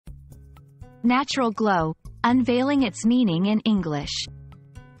Natural glow, unveiling its meaning in English.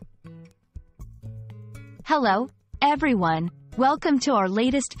 Hello, everyone. Welcome to our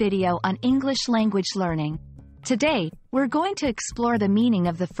latest video on English language learning. Today, we're going to explore the meaning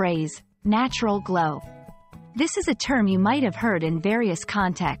of the phrase, natural glow. This is a term you might have heard in various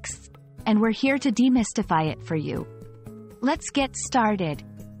contexts, and we're here to demystify it for you. Let's get started.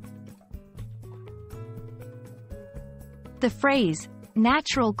 The phrase,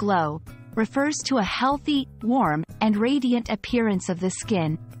 natural glow, refers to a healthy, warm, and radiant appearance of the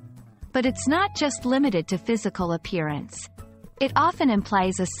skin. But it's not just limited to physical appearance. It often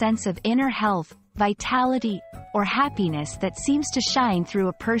implies a sense of inner health, vitality, or happiness that seems to shine through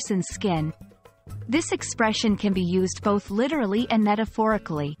a person's skin. This expression can be used both literally and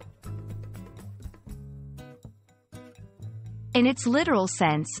metaphorically. In its literal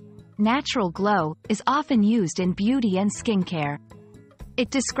sense, natural glow is often used in beauty and skincare. It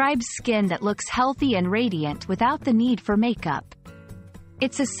describes skin that looks healthy and radiant without the need for makeup.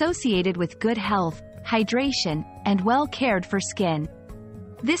 It's associated with good health, hydration, and well-cared-for skin.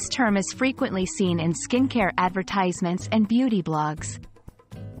 This term is frequently seen in skincare advertisements and beauty blogs.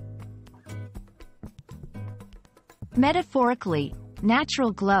 Metaphorically,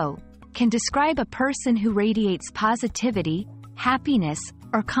 natural glow can describe a person who radiates positivity, happiness,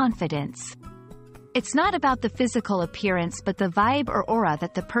 or confidence. It's not about the physical appearance but the vibe or aura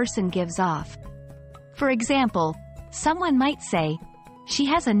that the person gives off. For example, someone might say, "She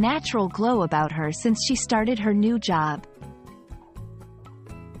has a natural glow about her since she started her new job."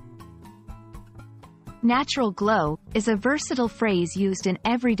 Natural glow is a versatile phrase used in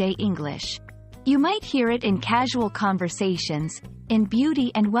everyday English. You might hear it in casual conversations, in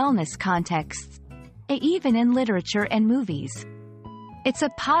beauty and wellness contexts, and even in literature and movies. It's a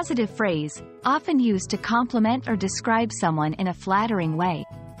positive phrase, often used to compliment or describe someone in a flattering way.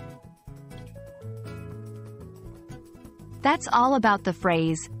 That's all about the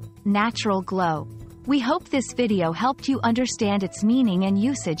phrase, natural glow. We hope this video helped you understand its meaning and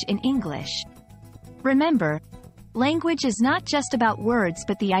usage in English. Remember, language is not just about words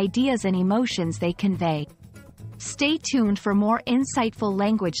but the ideas and emotions they convey. Stay tuned for more insightful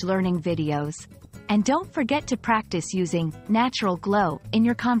language learning videos. And don't forget to practice using natural glow in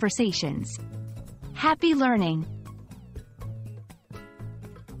your conversations. Happy learning!